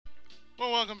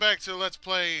Well, welcome back to Let's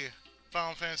Play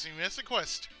Final Fantasy Mystic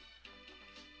Quest,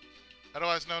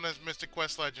 otherwise known as Mystic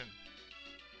Quest Legend.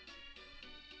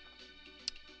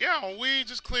 Yeah, we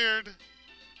just cleared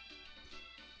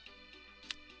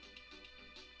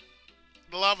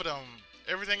the lava dome.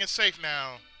 Everything is safe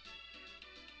now.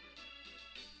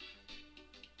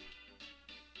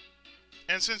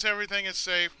 And since everything is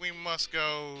safe, we must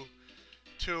go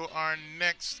to our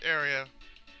next area.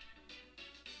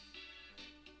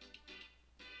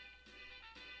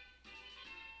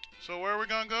 So where are we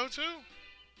going to go to?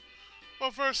 Well,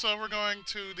 first off, we're going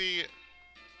to the...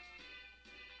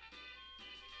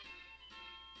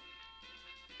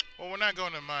 Well, we're not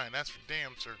going to mine. That's for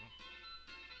damn certain.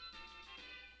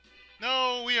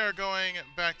 No, we are going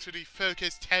back to the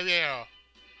Focus Tower.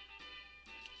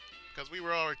 Because we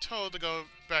were already told to go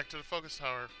back to the Focus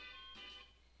Tower.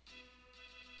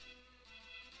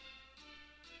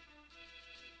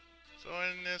 So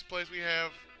in this place we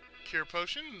have cure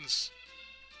potions.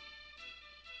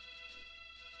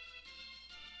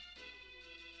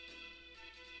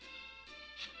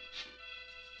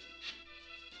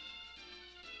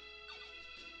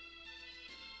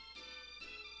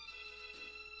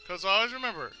 Because always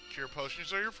remember, cure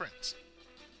potions are your friends.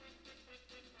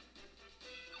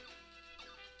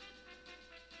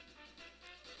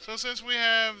 So since we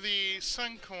have the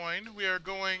sun coin, we are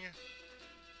going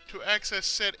to access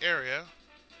said area.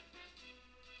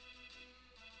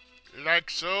 Like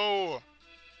so.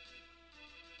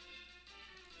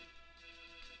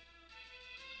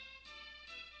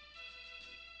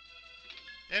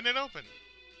 And then open.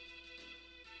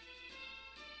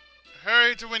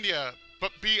 Hurry to Windia,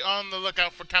 but be on the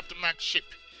lookout for Captain Mac's ship.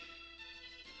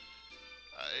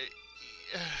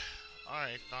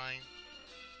 Alright, fine.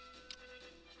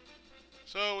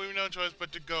 So we have no choice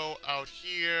but to go out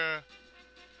here.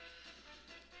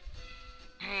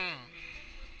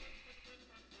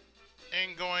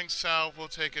 And going south will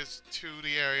take us to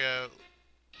the area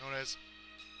known as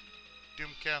Doom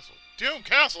Castle. Doom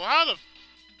Castle? How the...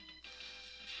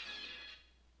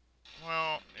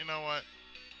 Well, you know what?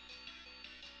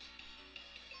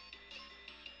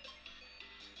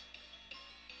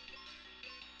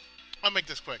 I'll make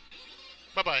this quick.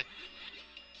 Bye-bye.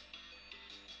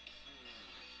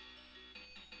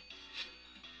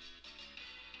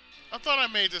 I thought I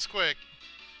made this quick.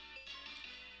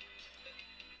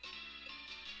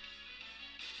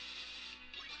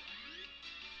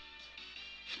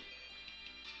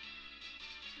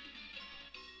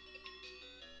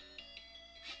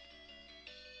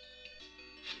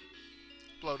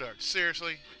 Blow dart.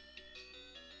 Seriously?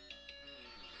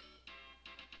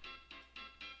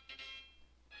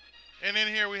 And in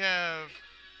here we have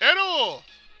Edo!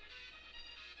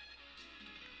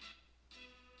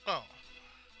 Oh.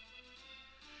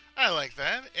 I like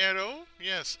that. Edo.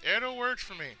 Yes, Edo works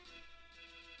for me.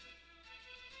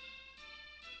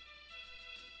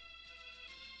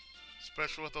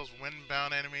 Especially with those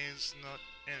wind-bound enemies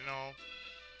and all.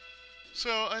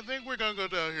 So, I think we're gonna go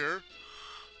down here.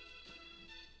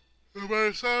 By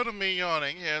the sound of me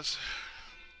yawning, yes,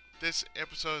 this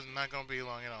episode is not gonna be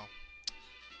long at all.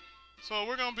 So,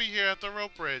 we're gonna be here at the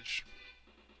rope bridge.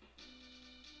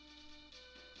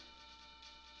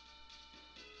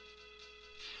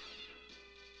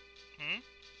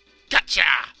 Gotcha!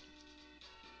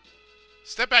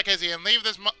 Step back, Izzy, and leave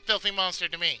this filthy monster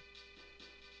to me.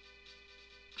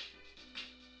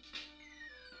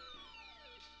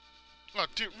 Oh,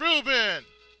 dude, Reuben!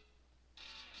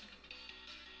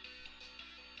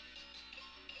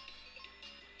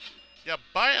 You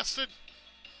bastard!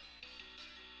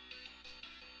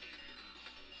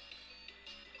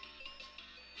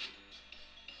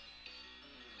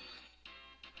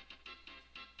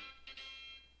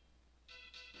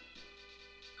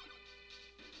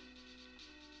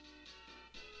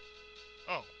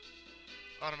 Oh.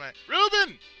 Automatic.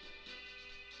 Reuben!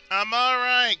 I'm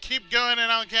alright. Keep going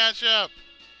and I'll catch up.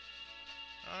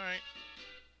 Alright.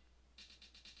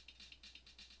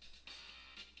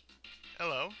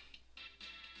 Hello.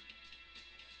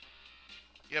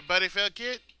 Yeah, buddy felt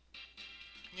kid?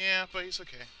 Yeah, but he's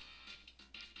okay.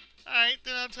 Alright,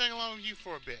 then I'll tag along with you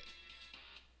for a bit.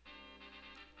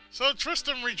 So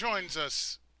Tristam rejoins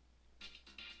us.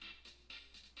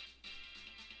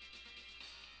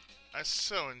 I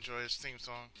so enjoy his theme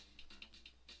song.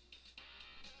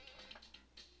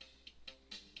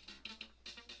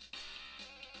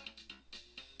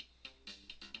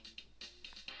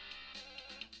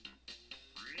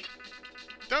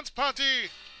 Dance party!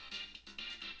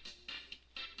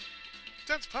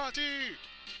 Dance party!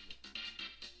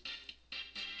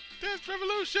 Dance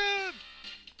revolution!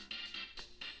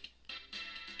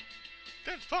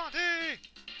 Dance party!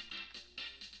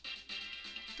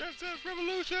 Dance Dance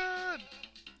Revolution!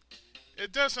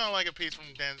 It does sound like a piece from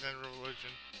Dance Dance Revolution.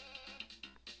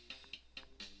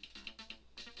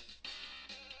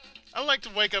 I like to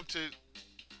wake up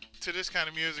to this kind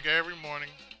of music every morning.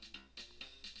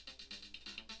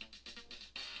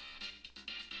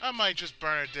 I might just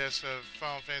burn a disc of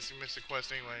Final Fantasy Mystic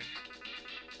Quest anyway.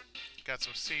 Got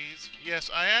some seeds.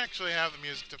 Yes, I actually have the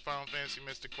music to Final Fantasy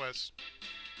Mystic Quest.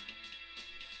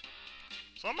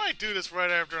 So I might do this right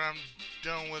after I'm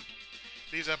done with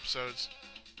these episodes.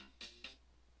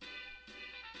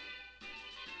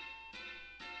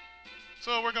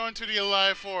 So we're going to the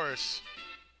Alive Forest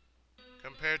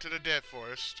compared to the Dead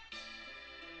Forest.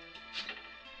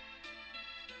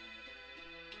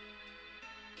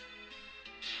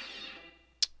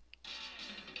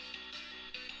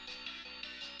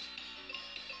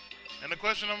 And the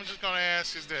question I'm just going to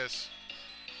ask is this.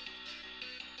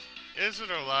 Is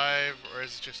it alive or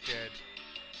is it just dead?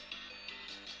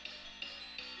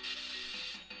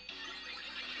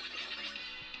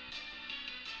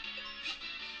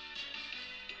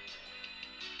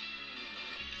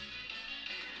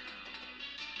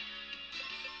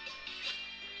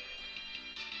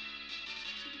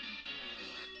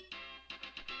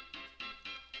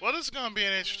 Well, this is going to be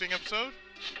an interesting episode.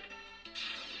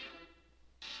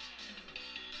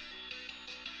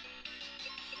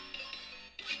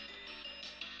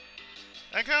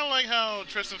 I kind of like how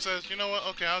Tristam says, you know what,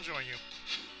 okay, I'll join you.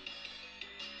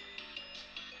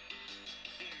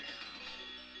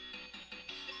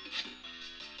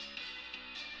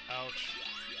 Ouch.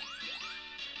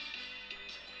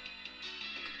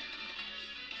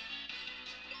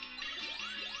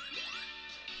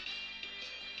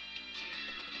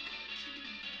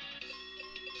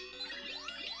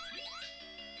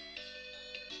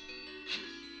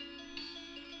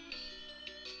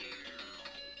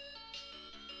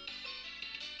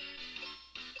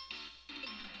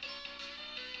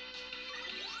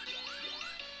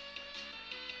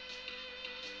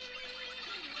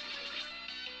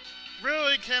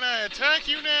 Really? Can I attack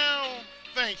you now?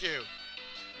 Thank you.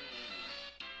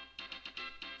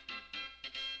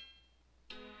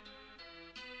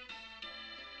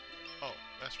 Oh,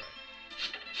 that's right.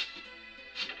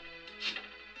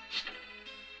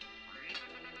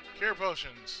 Cure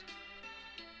potions.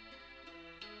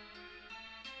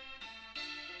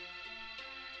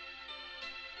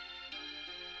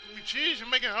 Jeez, you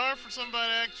make it hard for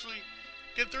somebody to actually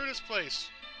get through this place.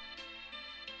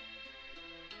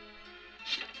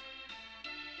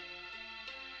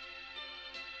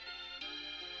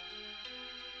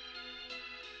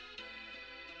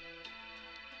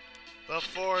 The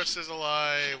forest is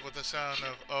alive with the sound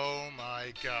of, oh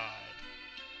my god.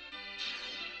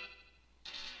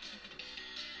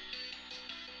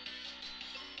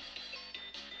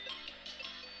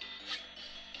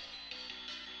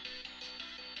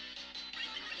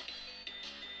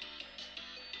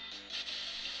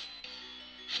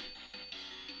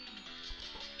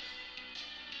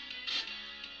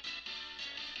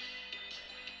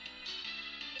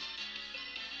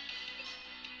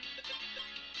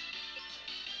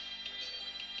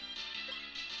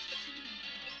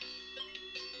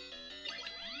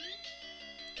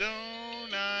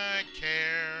 Don't I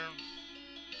care?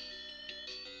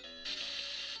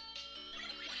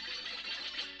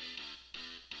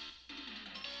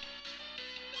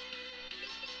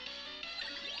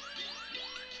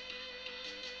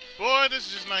 Boy, this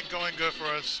is just not going good for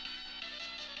us.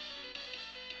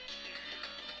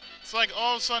 It's like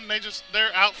all of a sudden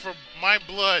they're out for my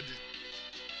blood.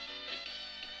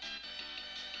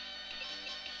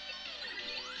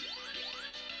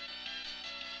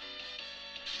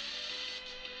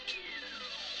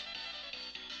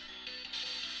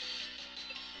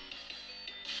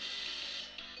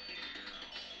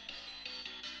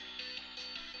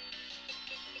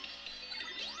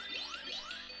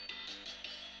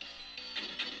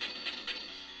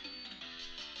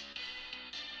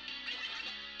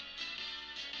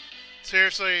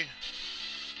 Seriously?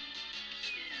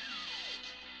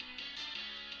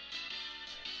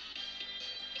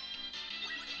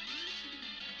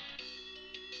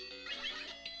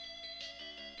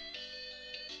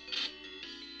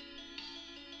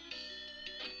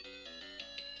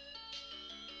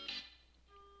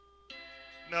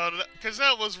 No, because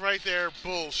that was right there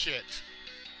bullshit.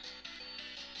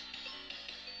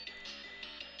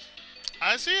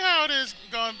 I see how it is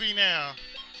gonna be now.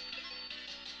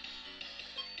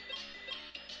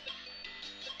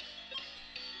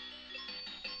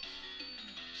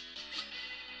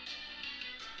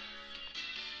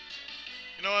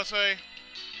 You know what I say?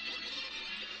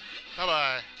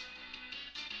 Bye-bye.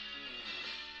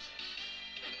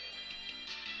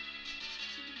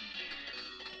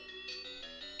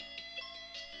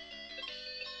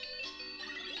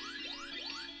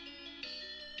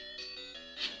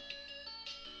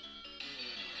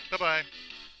 Bye-bye.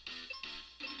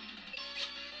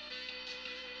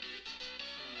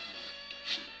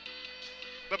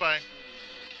 Bye-bye.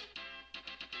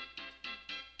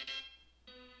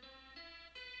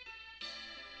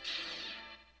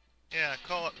 Yeah,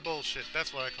 call it bullshit.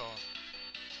 That's what I call it.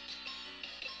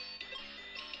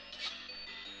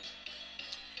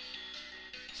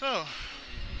 So,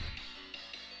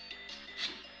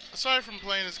 aside from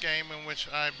playing this game in which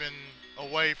I've been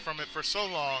away from it for so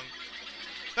long,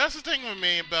 that's the thing with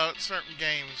me about certain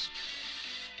games.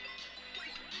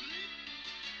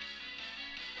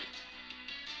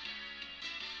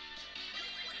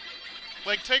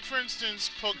 Like, take for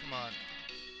instance, Pokemon.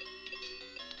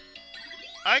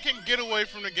 I can get away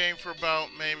from the game for about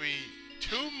maybe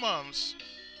 2 months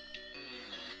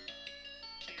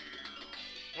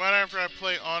right after I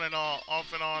play on and on,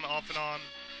 off and on, off and on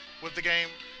with the game.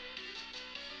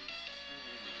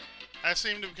 I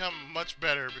seem to become much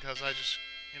better because I just,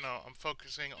 I'm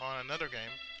focusing on another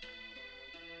game.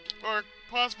 Or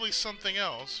possibly something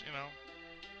else,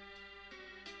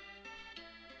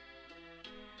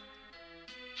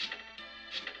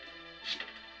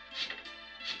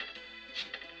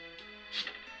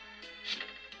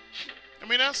 I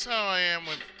mean, that's how I am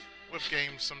with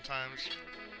games sometimes.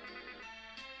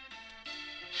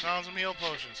 Found some heal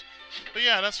potions. But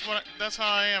yeah, that's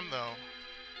how I am though.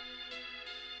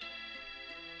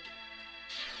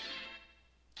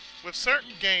 With certain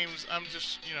games, I'm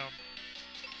just,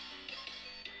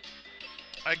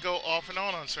 I go off and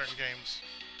on certain games.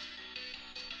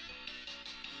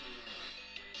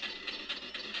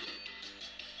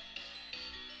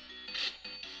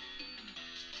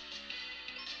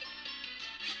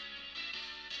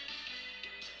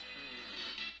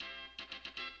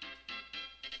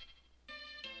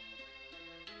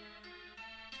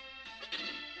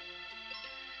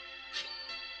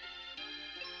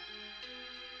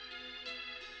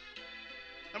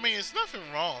 I mean, it's nothing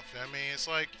wrong with it. I mean, it's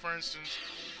like, for instance,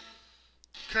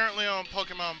 currently on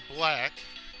Pokemon Black,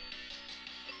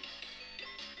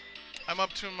 I'm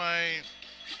up to my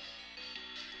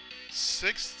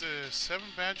 6th to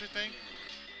 7th badge, I think.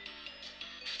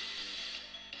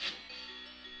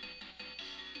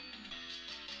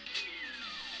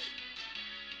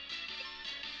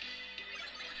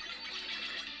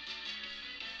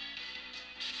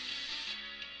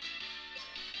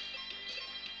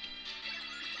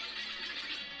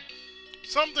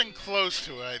 Something close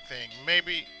to it, I think.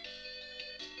 Maybe.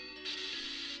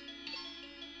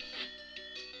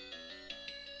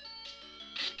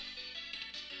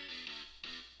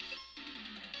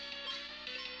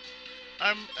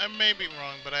 I may be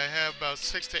wrong, but I have about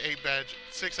 6 to 8 badges,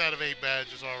 6 out of 8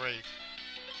 badges already.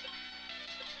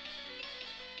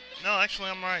 No, actually,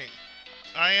 I'm right.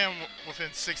 I am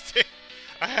within 6 to 8.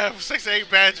 I have 6 to 8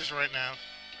 badges right now.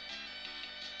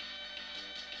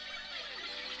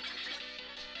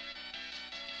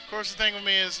 Of course, the thing with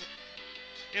me is,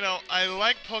 I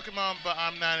like Pokemon, but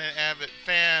I'm not an avid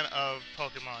fan of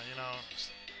Pokemon,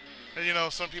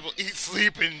 And, some people eat,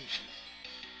 sleep, and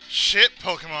shit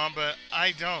Pokemon, but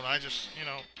I don't. I just,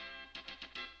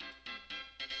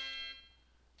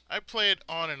 I play it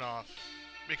on and off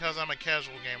because I'm a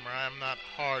casual gamer. I'm not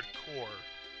hardcore.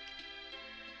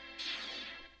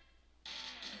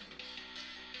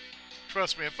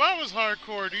 Trust me, if I was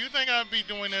hardcore, do you think I'd be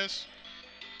doing this?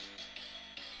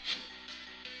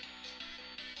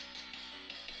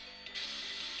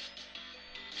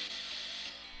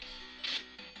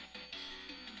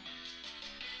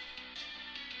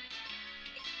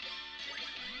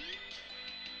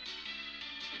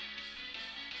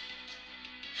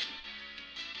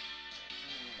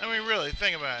 I mean, really,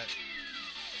 think about it.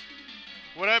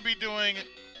 Would I be doing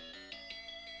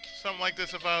something like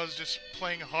this if I was just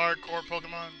playing hardcore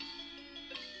Pokemon?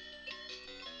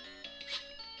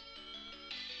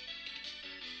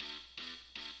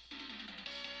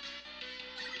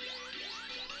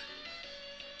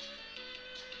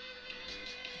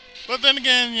 But then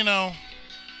again,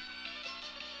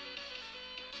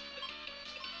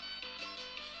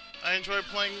 I enjoy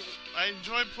playing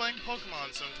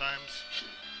Pokemon sometimes.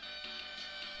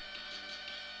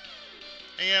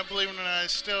 And yeah, believe it or not, I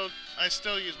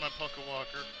still use my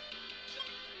Pokewalker.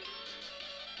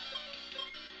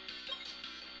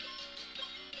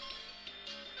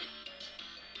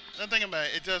 Now think about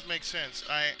it, it does make sense.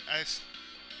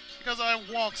 Because I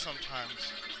walk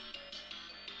sometimes.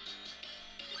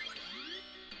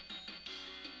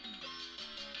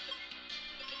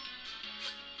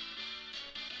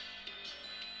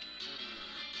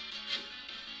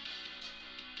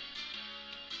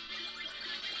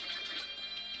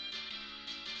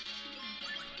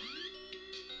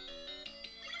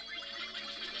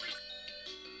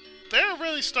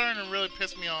 really starting to really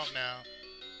piss me off now.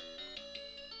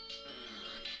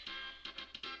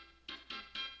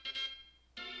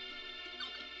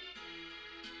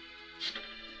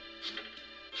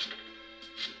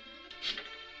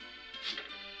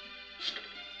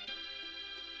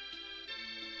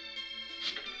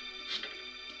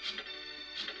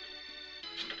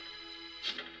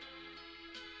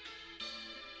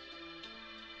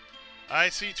 I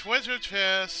see treasure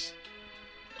chests.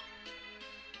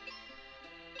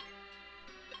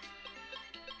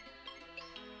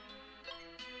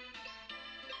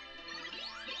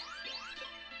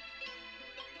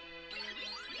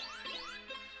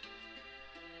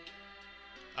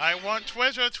 I want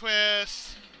treasure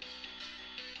chests.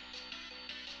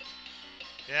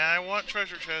 Yeah, I want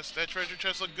treasure chests. That treasure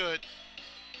chest look good.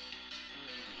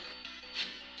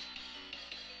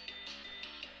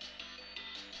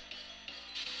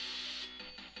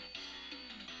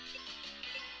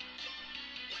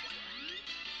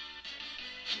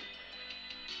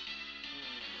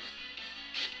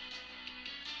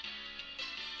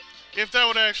 If that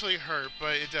would actually hurt,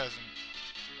 but it doesn't.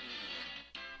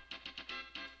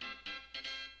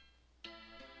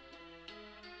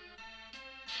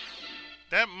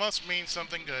 That must mean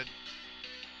something good.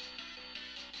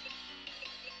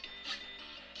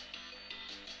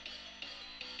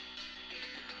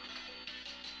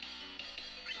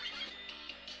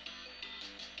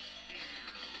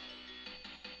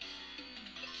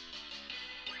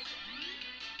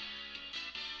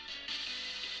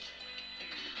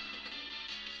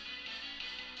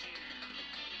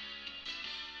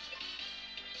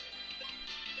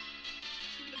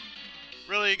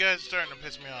 Really, you guys are starting to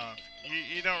piss me off.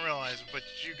 You don't realize it, but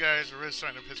you guys are really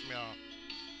starting to piss me off.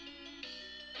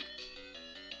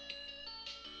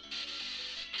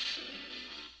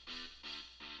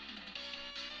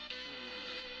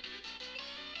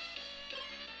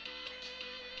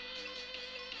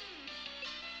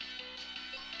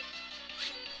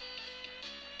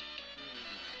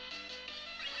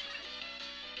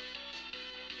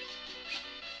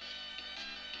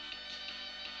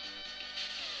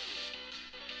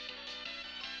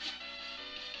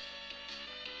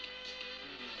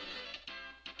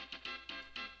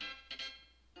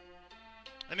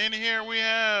 And in here we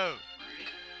have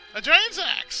a giant's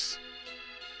axe.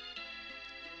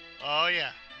 Oh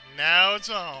yeah, now it's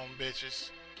on,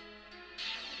 bitches.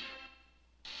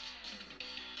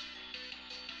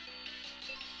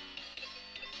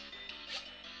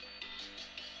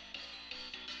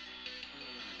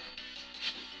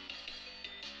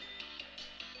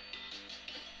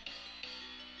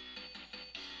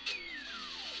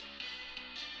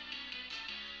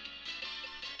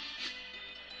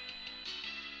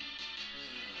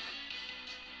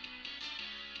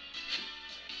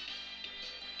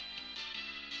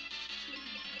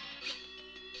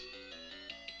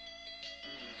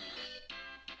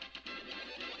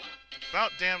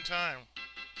 About damn time.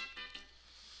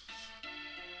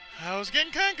 I was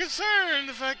getting kind of concerned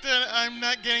the fact that I'm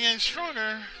not getting any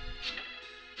stronger.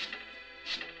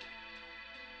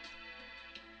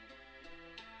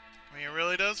 I mean, it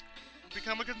really does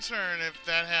become a concern if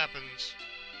that happens.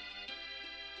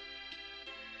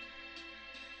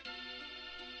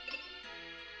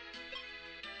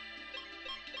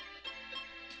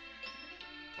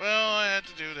 Well, I had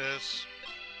to do this.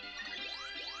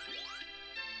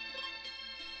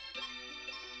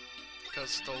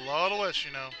 Because it's the law of the West,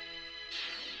 you know.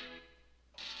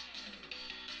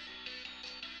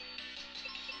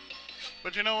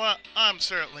 But you know what? I'm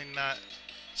certainly not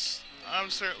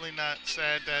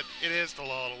sad that it is the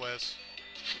law of the West.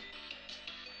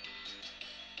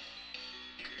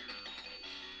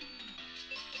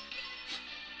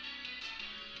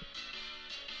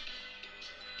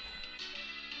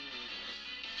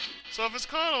 So if it's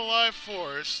called a live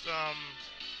forest,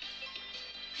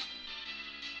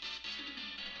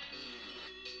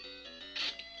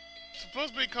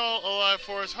 supposed to be called a live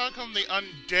forest, how come the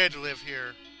undead live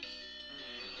here?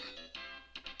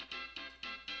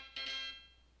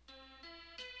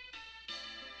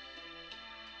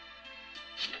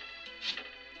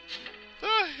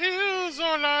 The hills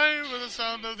are alive with the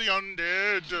sound of the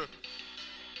undead.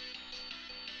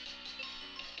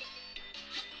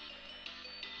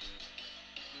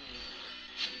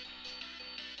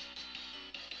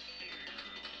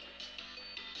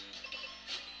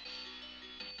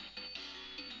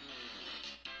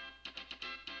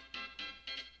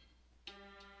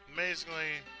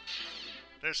 Amazingly,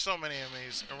 there's so many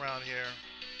enemies around here.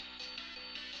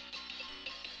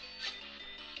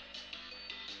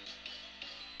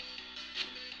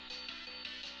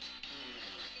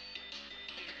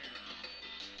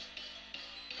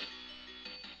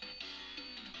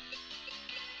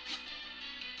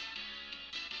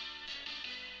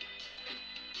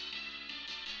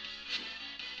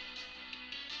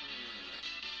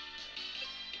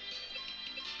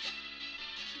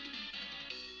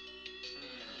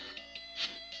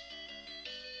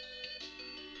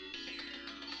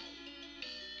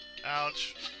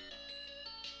 Ouch.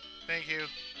 Thank you.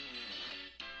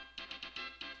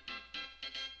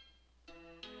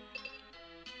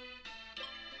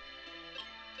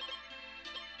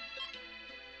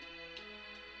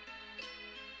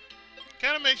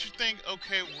 Kind of makes you think,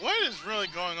 okay, what is really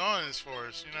going on in this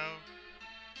forest, you know?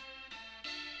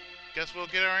 Guess we'll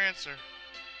get our answer.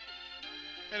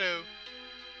 Hello.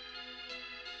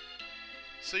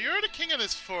 So you're the king of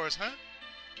this forest, huh?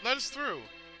 Let us through.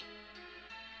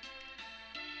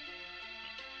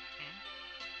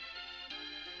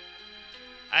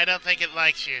 I don't think it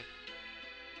likes you.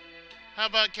 How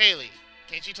about Kaeli?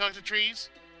 Can't you talk to trees?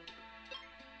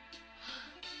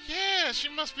 Yeah, she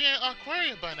must be an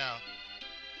aquarium by now.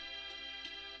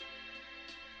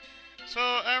 So,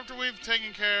 after we've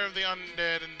taken care of the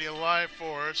undead and the alive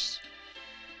forest,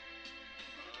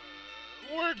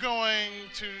 we're going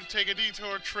to take a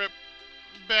detour trip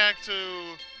back to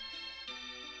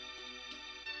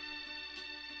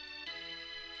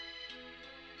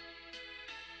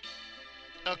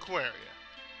Aquaria.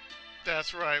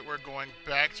 That's right, we're going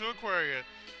back to Aquaria.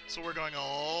 So we're going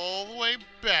all the way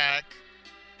back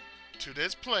to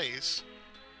this place.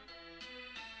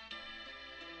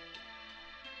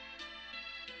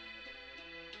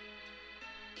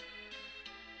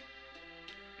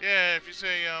 Yeah, if you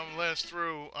say let us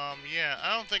through, yeah,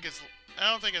 I don't think it's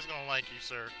gonna like you,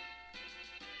 sir.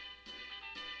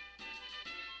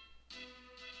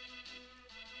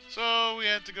 So we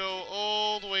have to go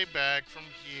all the way back from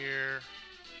here.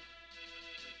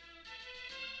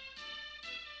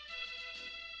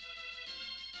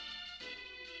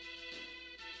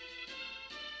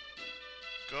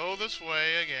 Go this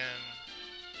way again.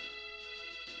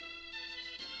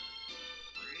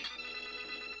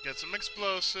 Get some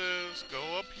explosives, go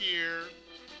up here.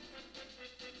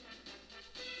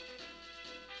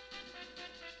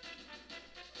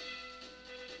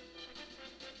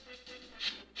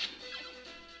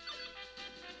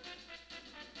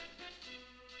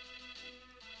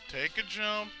 Take a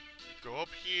jump, go up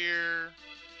here,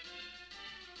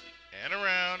 and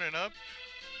around and up.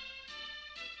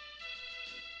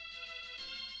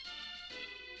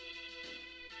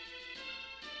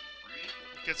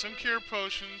 Get some cure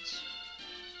potions,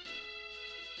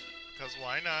 because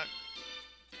why not?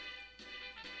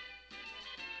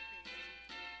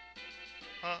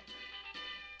 Huh?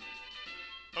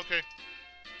 Okay.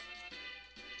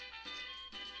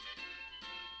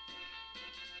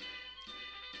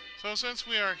 So since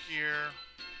we are here,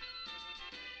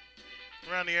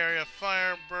 around the area of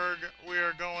Fireberg, we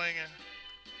are going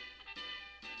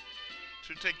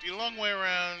to take the long way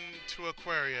around to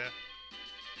Aquaria.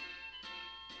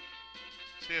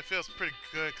 See, it feels pretty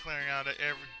good clearing out of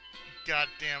every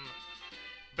goddamn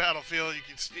battlefield you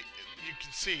can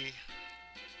see.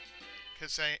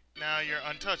 Cause now you're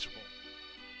untouchable.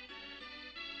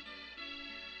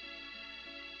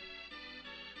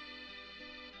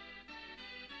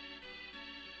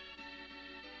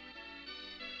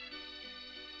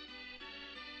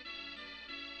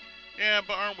 Yeah,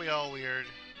 but aren't we all weird?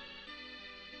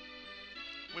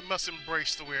 We must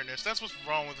embrace the weirdness. That's what's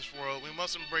wrong with this world. We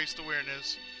must embrace the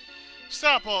weirdness.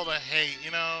 Stop all the hate, you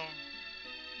know?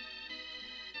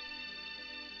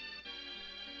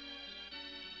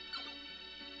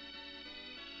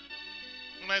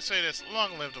 When I say this,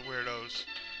 long live the weirdos.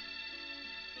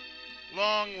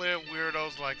 Long live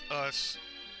weirdos like us.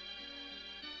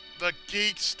 The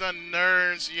geeks, the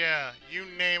nerds, yeah, you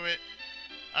name it.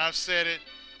 I've said it.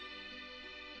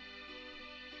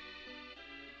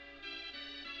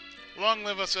 Long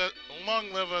live us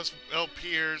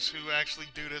LPers who actually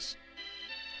do this,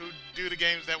 who do the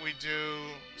games that we do,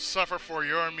 suffer for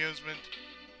your amusement,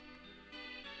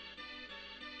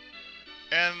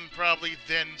 and probably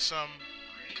then some.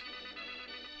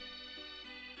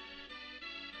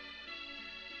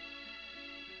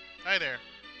 Hi there.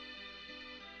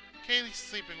 Kaeli's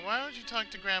sleeping. Why don't you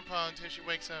talk to Grandpa until she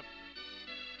wakes up?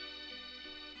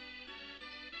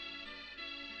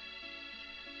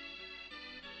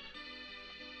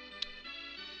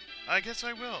 I guess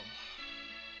I will.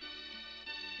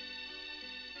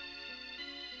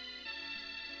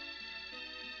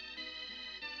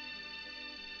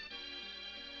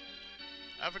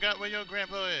 I forgot where your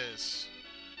grandpa is.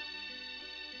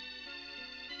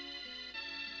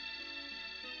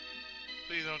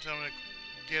 Please don't tell me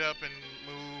to get up and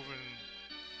move and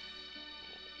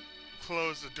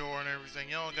close the door and everything.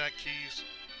 Y'all got keys.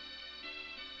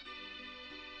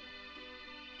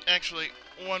 Actually,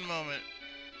 one moment.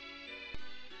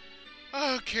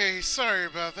 Okay, sorry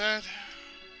about that.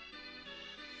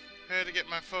 I had to get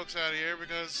my folks out of here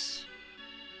because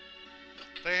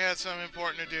They had something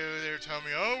important to do. They were telling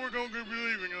me, oh, we're going to be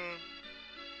leaving.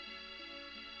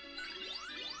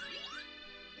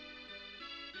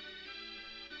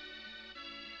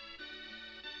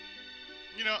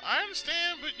 You know, I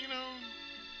understand, but, you know,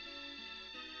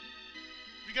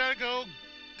 if you gotta go,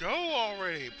 go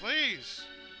already, please.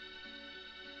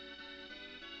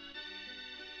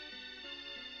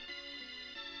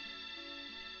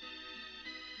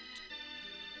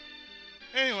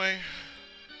 Anyway,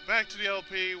 back to the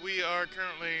LP. We are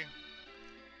currently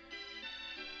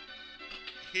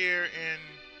here in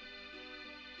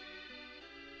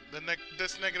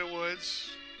this neck of the woods.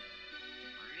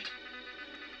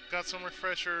 Got some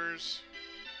refreshers.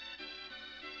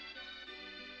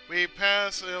 We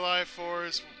passed the life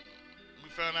forest. We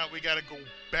found out we gotta go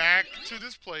back to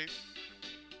this place.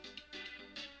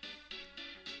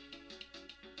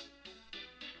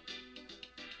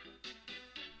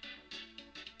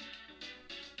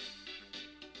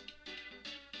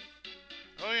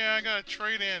 Oh yeah, I gotta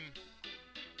trade in.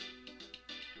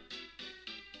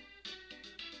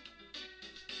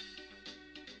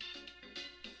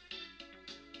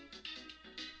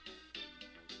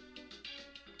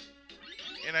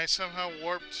 And I somehow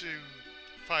warped to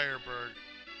Firebird.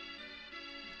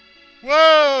 Whoa!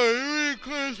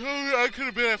 I could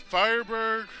have been at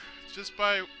Firebird just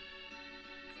by...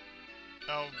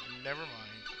 Oh, never mind.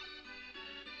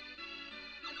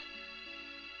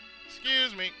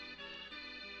 Excuse me.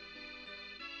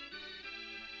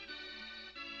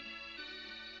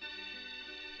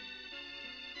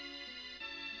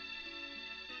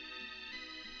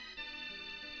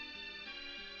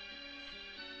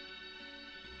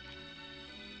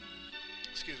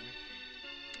 Excuse me.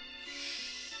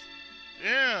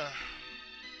 Yeah.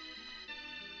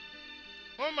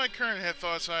 One of my current head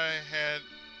thoughts I had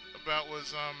about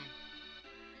was,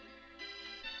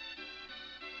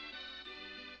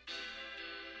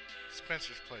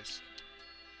 Spencer's place.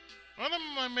 One of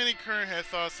my many current head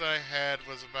thoughts that I had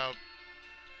was about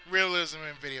realism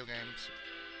in video games.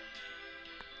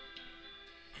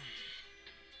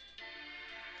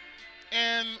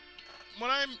 And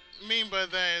what I mean by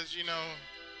that is, you know,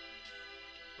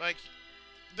 like,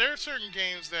 there are certain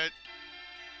games that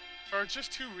are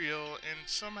just too real, and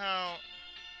somehow,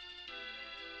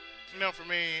 you know, for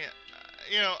me,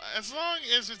 you know, as long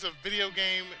as it's a video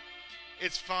game,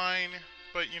 it's fine,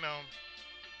 but, you know,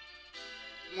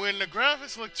 when the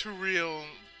graphics look too real,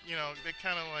 you know, they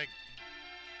kind of like,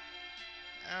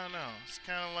 I don't know, it's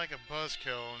kind of like a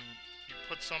buzzkill, and you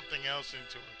put something else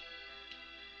into it.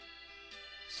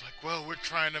 It's like, well, we're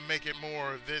trying to make it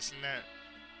more of this and that.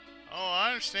 Oh, I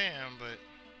understand, but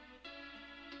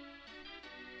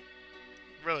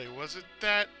really, was it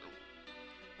that?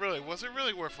 Really, was it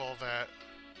really worth all that?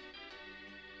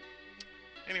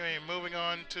 Anyway, moving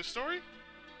on to story.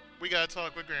 We gotta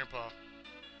talk with Grandpa.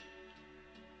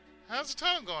 How's the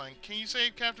tunnel going? Can you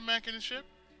save Captain Mac and his ship?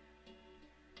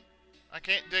 I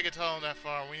can't dig a tunnel that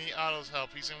far. We need Otto's help.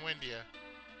 He's in Windia.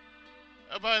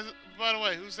 By the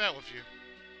way, who's that with you?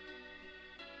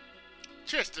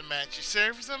 Tristam match you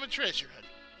surface of a treasure hunt.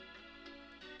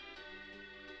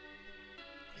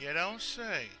 You don't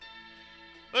say.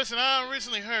 Listen, I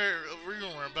recently heard a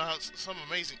rumor about some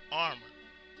amazing armor.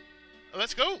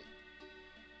 Let's go.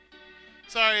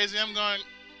 Sorry, Izzy, I'm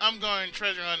going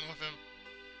treasure hunting with him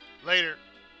later.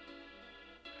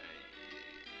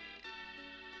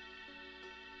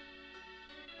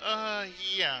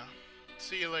 Yeah.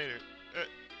 See you later.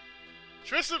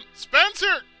 Tristam,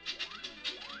 Spencer!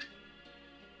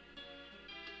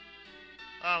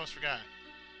 I almost forgot.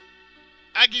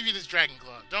 I give you this dragon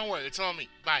claw. Don't worry, it's all me.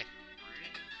 Bye.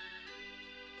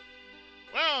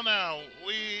 Well, now,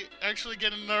 we actually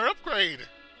get another upgrade.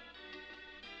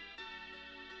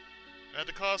 At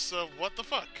the cost of what the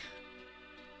fuck?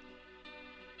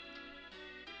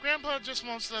 Grandpa just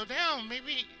won't slow down.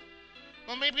 Maybe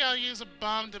I'll use a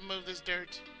bomb to move this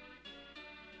dirt.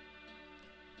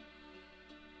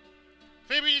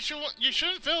 Phoebe, you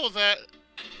shouldn't fill with that.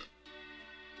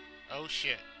 Oh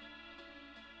shit.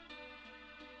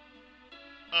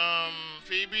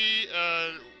 Phoebe,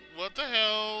 what the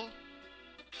hell?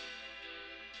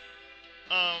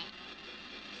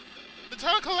 The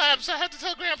tunnel collapsed. I have to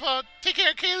tell Grandpa. Take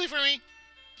care of Kaeli for me.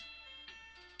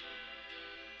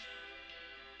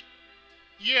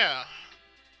 Yeah.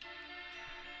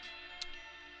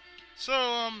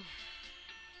 So,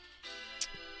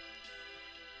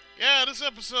 yeah, this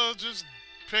episode just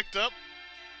picked up.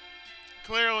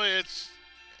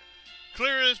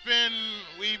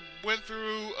 We went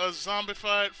through a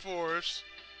zombified forest,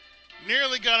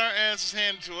 nearly got our asses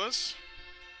handed to us,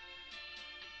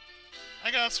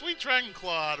 I got a sweet dragon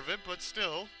claw out of it, but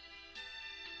still.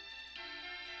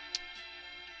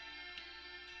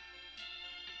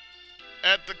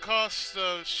 At the cost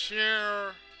of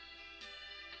sheer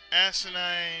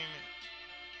asinine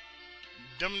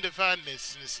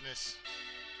dumb-definedness.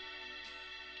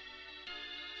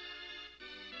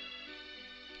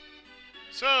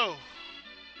 So,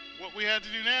 what we had to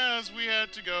do now is we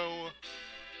had to go...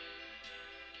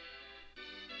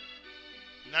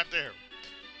 Not there.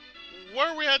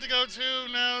 Where we had to go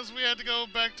to now is we had to go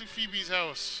back to Phoebe's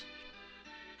house.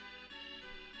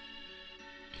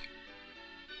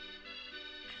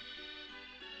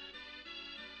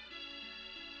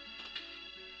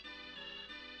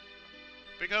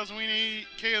 Because we need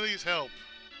Kaeli's help.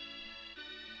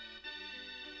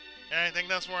 And I think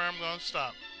that's where I'm going to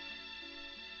stop.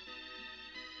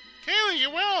 Kaeli, you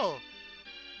well?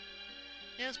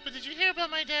 Yes, but did you hear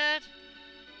about my dad?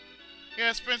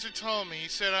 Yeah, Spencer told me. He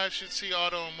said I should see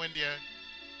Otto and Windia.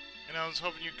 And I was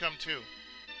hoping you'd come too.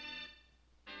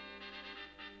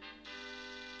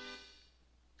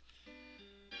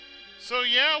 So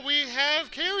yeah, we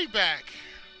have Kaeli back.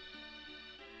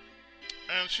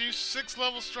 And she's 6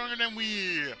 levels stronger than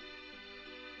we.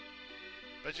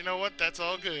 But you know what? That's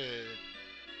all good.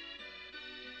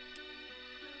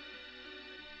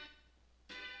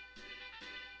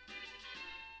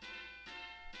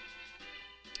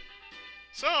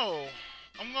 So,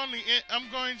 I'm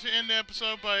going to end the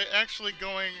episode by actually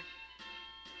going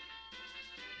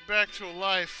back to a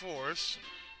live force.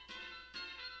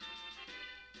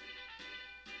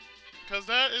 Because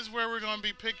that is where we're going to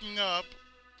be picking up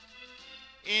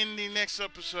in the next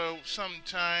episode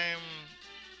sometime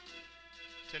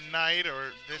tonight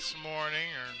or this morning,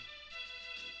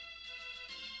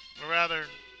 or rather,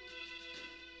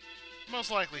 most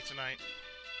likely tonight.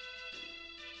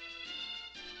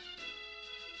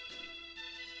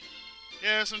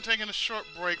 Yes, I'm taking a short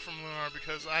break from Lunar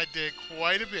because I did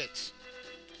quite a bit.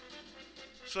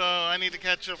 So I need to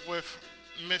catch up with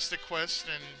Mystic Quest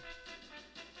and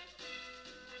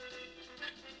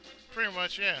pretty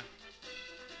much, yeah.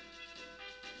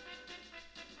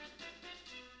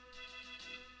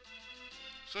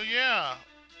 So yeah,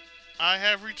 I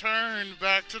have returned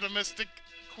back to the Mystic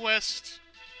Quest.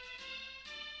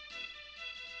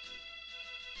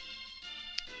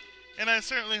 And I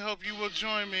certainly hope you will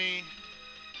join me.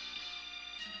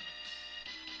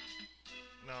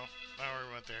 No, I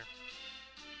already went there.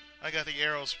 I got the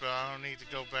arrow spell, I don't need to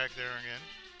go back there again.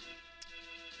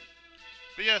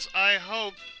 But yes, I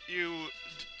hope you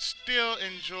still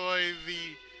enjoy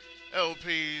the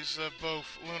LPs of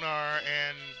both Lunar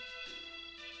and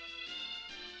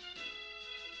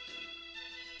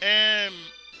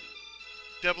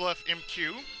Double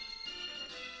FMQ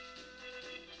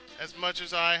as much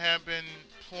as I have been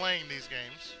playing these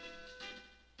games.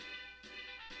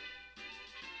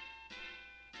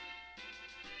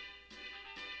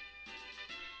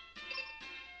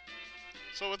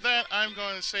 So with that, I'm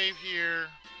going to save here.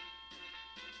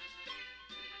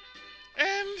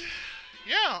 And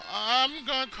yeah, I'm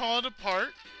going to call it a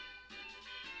part.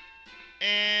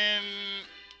 And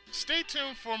stay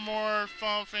tuned for more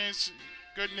Final Fantasy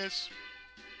goodness.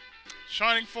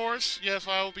 Shining Force, yes,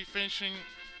 I will be finishing.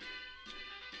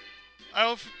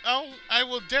 I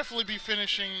will definitely be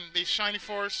finishing the Shining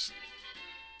Force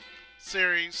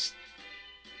series.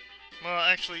 Well,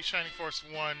 actually, Shining Force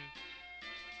 1.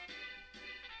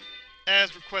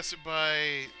 As requested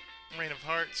by Reign of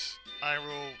Hearts, I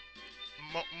will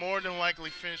more than likely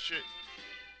finish it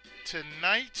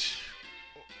tonight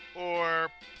or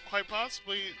quite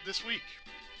possibly this week.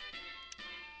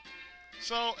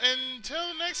 So until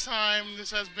the next time,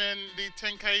 this has been the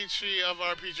Tenkaichi of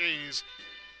RPGs,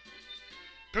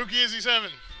 Pookie7,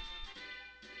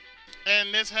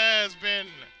 and this has been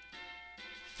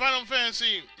Final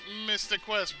Fantasy Mystic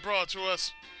Quest, brought to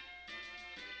us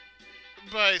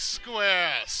by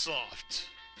Squaresoft,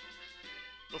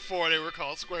 before they were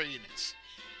called Square Enix.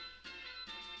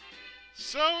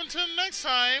 So until next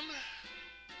time,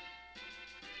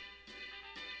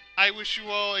 I wish you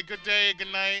all a good day,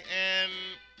 good night, and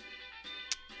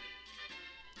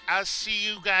I'll see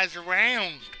you guys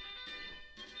around.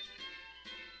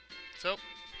 So,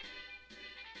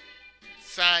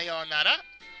 sayonara,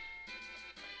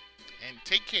 and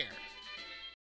take care.